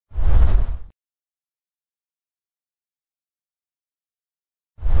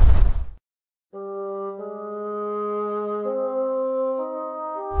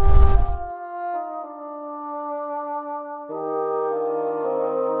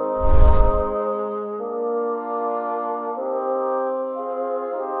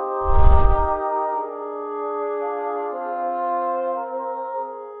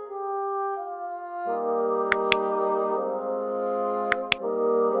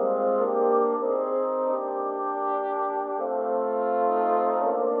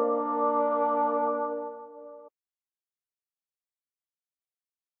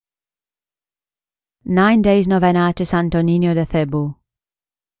9 days Novena to Santo Niño de Cebu.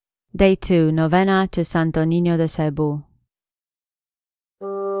 Day 2, Novena to Santo Niño de Cebu.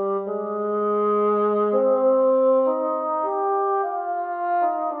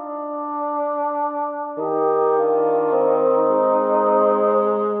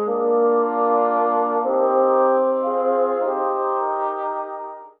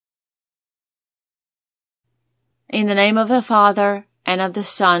 In the name of the Father, and of the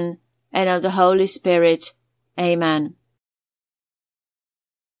Son, and of the Holy Spirit. Amen.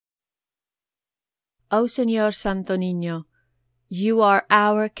 O Señor Santo Niño, you are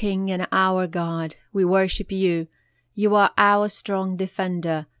our King and our God. We worship you. You are our strong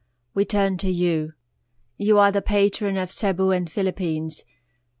defender. We turn to you. You are the patron of Cebu and Philippines.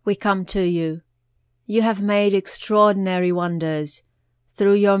 We come to you. You have made extraordinary wonders.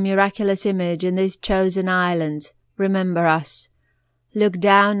 Through your miraculous image in these chosen islands, remember us. Look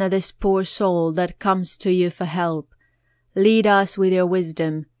down at this poor soul that comes to you for help. Lead us with your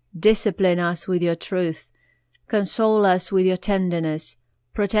wisdom. Discipline us with your truth. Console us with your tenderness.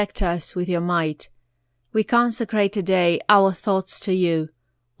 Protect us with your might. We consecrate today our thoughts to you.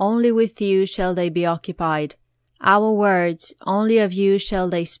 Only with you shall they be occupied. Our words, only of you shall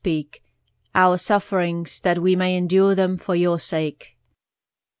they speak. Our sufferings, that we may endure them for your sake.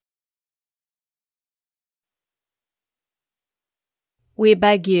 We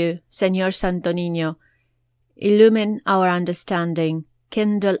beg you, Señor Santo Niño, illumine our understanding,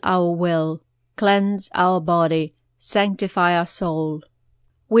 kindle our will, cleanse our body, sanctify our soul.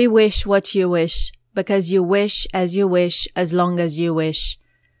 We wish what you wish, because you wish as long as you wish.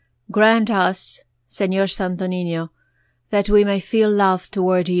 Grant us, Señor Santo Niño, that we may feel love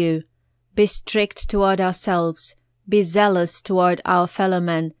toward you, be strict toward ourselves, be zealous toward our fellow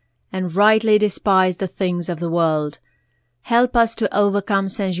men, and rightly despise the things of the world. Help us to overcome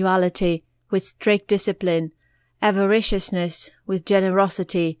sensuality with strict discipline, avariciousness with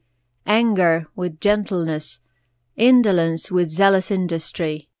generosity, anger with gentleness, indolence with zealous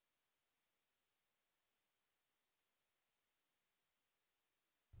industry.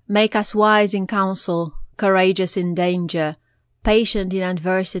 Make us wise in counsel, courageous in danger, patient in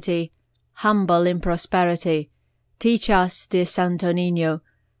adversity, humble in prosperity. Teach us, dear Santo Niño,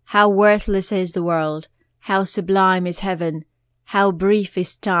 how worthless is the world, how sublime is heaven, how brief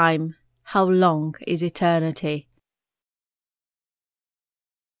is time, how long is eternity.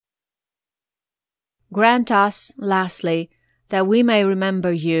 Grant us, lastly, that we may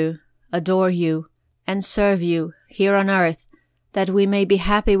remember you, adore you, and serve you here on earth, that we may be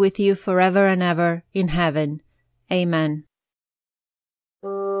happy with you forever and ever in heaven. Amen.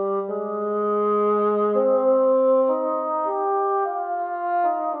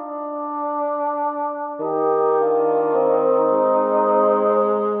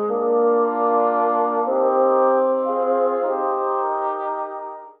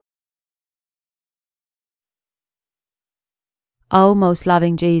 O most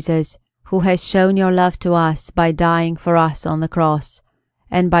loving Jesus, who has shown your love to us by dying for us on the cross,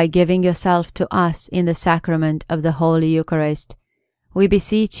 and by giving yourself to us in the sacrament of the Holy Eucharist, we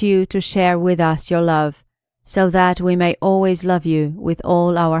beseech you to share with us your love, so that we may always love you with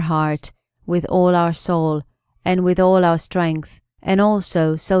all our heart, with all our soul, and with all our strength, and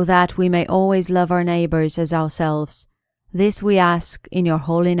also so that we may always love our neighbours as ourselves. This we ask in your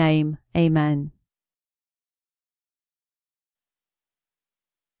holy name. Amen.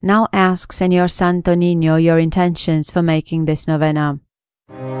 Now ask Señor Santo Niño your intentions for making this novena.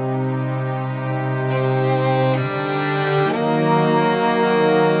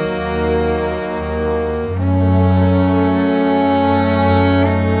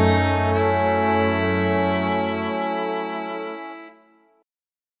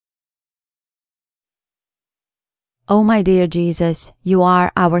 O my dear Jesus, you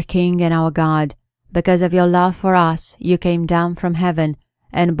are our King and our God. Because of your love for us, you came down from heaven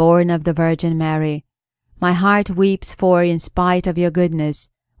and born of the Virgin Mary. My heart weeps for, in spite of your goodness,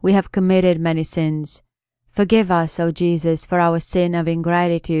 we have committed many sins. Forgive us, O Jesus, for our sin of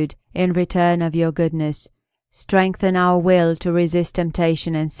ingratitude in return of your goodness. Strengthen our will to resist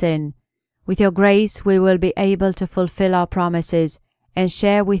temptation and sin. With your grace we will be able to fulfill our promises and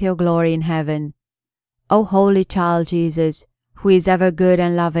share with your glory in heaven. O Holy Child Jesus, who is ever good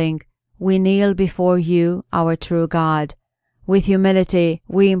and loving, we kneel before you, our true God. With humility,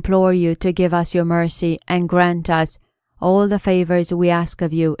 we implore you to give us your mercy and grant us all the favors we ask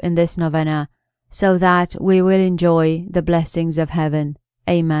of you in this novena, so that we will enjoy the blessings of heaven.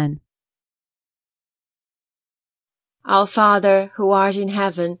 Amen. Our Father, who art in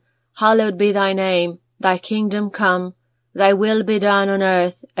heaven, hallowed be thy name. Thy kingdom come, thy will be done on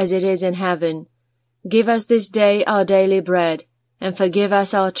earth as it is in heaven. Give us this day our daily bread, and forgive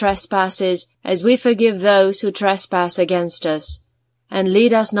us our trespasses, as we forgive those who trespass against us. And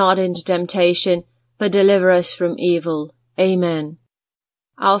lead us not into temptation, but deliver us from evil. Amen.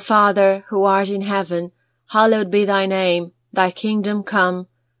 Our Father, who art in heaven, hallowed be thy name. Thy kingdom come,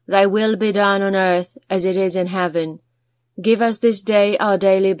 thy will be done on earth as it is in heaven. Give us this day our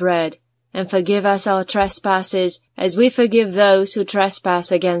daily bread, and forgive us our trespasses, as we forgive those who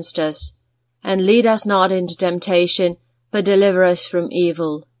trespass against us. And lead us not into temptation, but deliver us from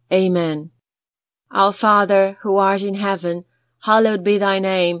evil. Amen. Our Father, who art in heaven, hallowed be thy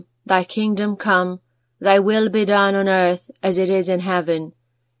name. Thy kingdom come, thy will be done on earth as it is in heaven.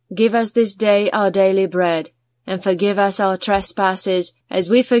 Give us this day our daily bread, and forgive us our trespasses, as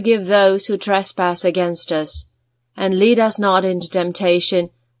we forgive those who trespass against us. And lead us not into temptation,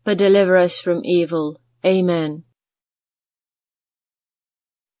 but deliver us from evil. Amen.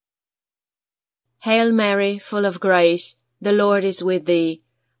 Hail Mary, full of grace, the Lord is with thee.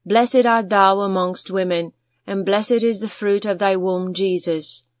 Blessed art thou amongst women, and blessed is the fruit of thy womb,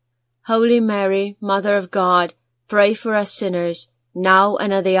 Jesus. Holy Mary, Mother of God, pray for us sinners, now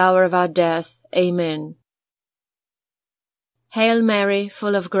and at the hour of our death. Amen. Hail Mary,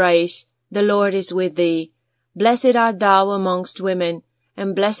 full of grace, the Lord is with thee. Blessed art thou amongst women,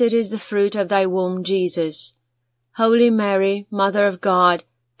 and blessed is the fruit of thy womb, Jesus. Holy Mary, Mother of God,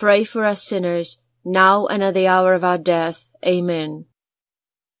 pray for us sinners, now and at the hour of our death. Amen.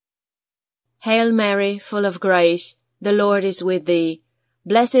 Hail Mary, full of grace, the Lord is with thee.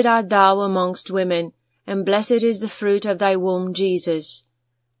 Blessed art thou amongst women, and blessed is the fruit of thy womb, Jesus.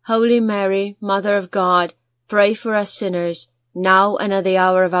 Holy Mary, Mother of God, pray for us sinners, now and at the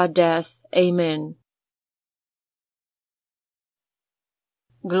hour of our death. Amen.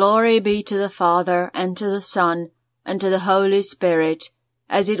 Glory be to the Father, and to the Son, and to the Holy Spirit,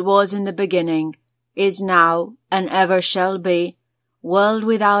 as it was in the beginning, is now, and ever shall be, world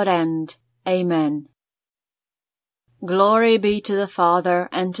without end. Amen. Glory be to the Father,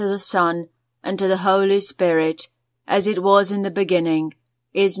 and to the Son, and to the Holy Spirit, as it was in the beginning,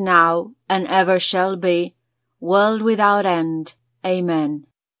 is now, and ever shall be, world without end. Amen.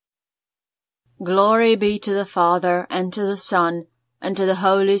 Glory be to the Father, and to the Son, and to the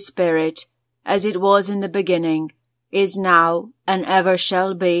Holy Spirit, as it was in the beginning, is now, and ever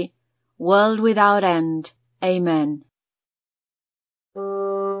shall be, world without end. Amen.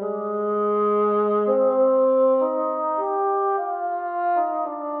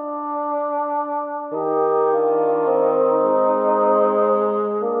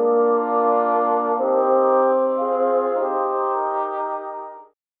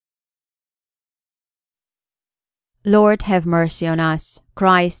 Lord, have mercy on us.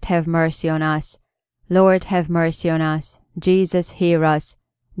 Christ, have mercy on us. Lord, have mercy on us. Jesus, hear us.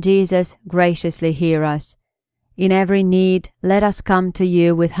 Jesus, graciously hear us. In every need, let us come to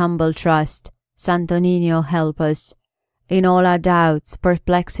you with humble trust. Santo Niño, help us. In all our doubts,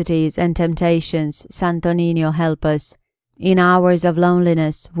 perplexities, and temptations, Santo Niño, help us. In hours of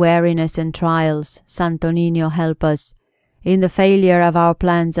loneliness, weariness, and trials, Santo Niño, help us. In the failure of our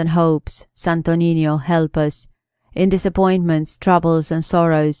plans and hopes, Santo Niño, help us. In disappointments, troubles, and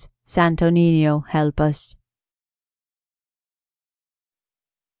sorrows, Santo Niño, help us.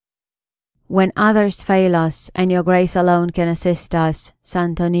 When others fail us, and your grace alone can assist us,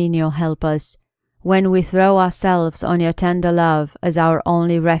 Santo Niño, help us. When we throw ourselves on your tender love as our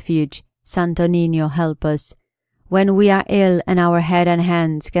only refuge, Santo Niño, help us. When we are ill and our head and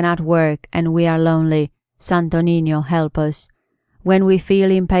hands cannot work and we are lonely, Santo Niño, help us. When we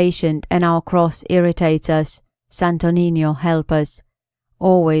feel impatient and our cross irritates us, Santo Niño, help us.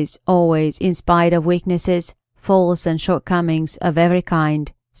 Always, always, in spite of weaknesses, faults and shortcomings of every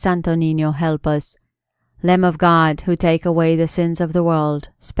kind, Santo Niño, help us. Lamb of God, who take away the sins of the world,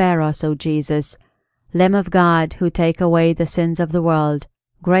 spare us, O Jesus. Lamb of God, who take away the sins of the world,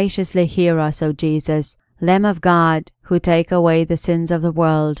 graciously hear us, O Jesus. Lamb of God, who take away the sins of the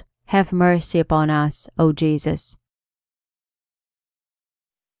world, have mercy upon us, O Jesus.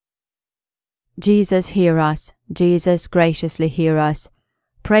 Jesus, hear us. Jesus, graciously hear us.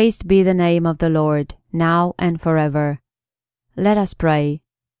 Praised be the name of the Lord, now and forever. Let us pray.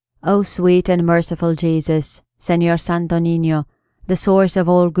 O sweet and merciful Jesus, Señor Santo Niño, the source of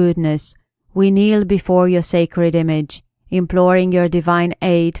all goodness, we kneel before your sacred image, imploring your divine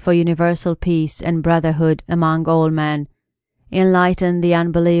aid for universal peace and brotherhood among all men. Enlighten the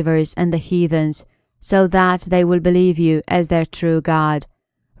unbelievers and the heathens, so that they will believe you as their true God.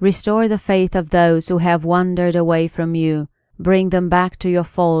 Restore the faith of those who have wandered away from you. Bring them back to your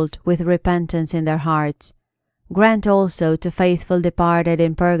fold with repentance in their hearts. Grant also to faithful departed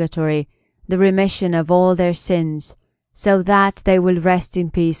in purgatory the remission of all their sins, so that they will rest in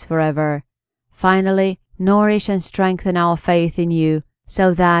peace forever. Finally, nourish and strengthen our faith in you,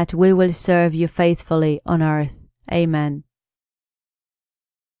 so that we will serve you faithfully on earth. Amen.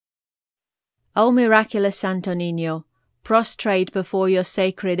 O miraculous Santo Niño, prostrate before your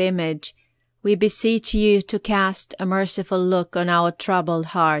sacred image, we beseech you to cast a merciful look on our troubled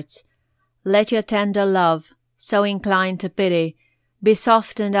hearts. Let your tender love, so inclined to pity, be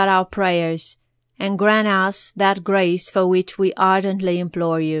softened at our prayers, and grant us that grace for which we ardently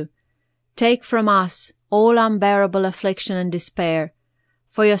implore you. Take from us all unbearable affliction and despair.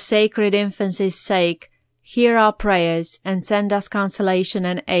 For your sacred infancy's sake, hear our prayers and send us consolation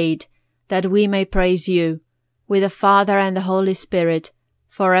and aid, that we may praise you, with the Father and the Holy Spirit,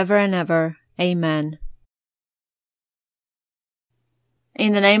 forever and ever. Amen.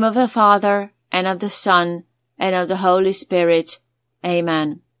 In the name of the Father, and of the Son, and of the Holy Spirit.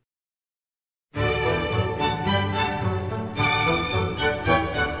 Amen.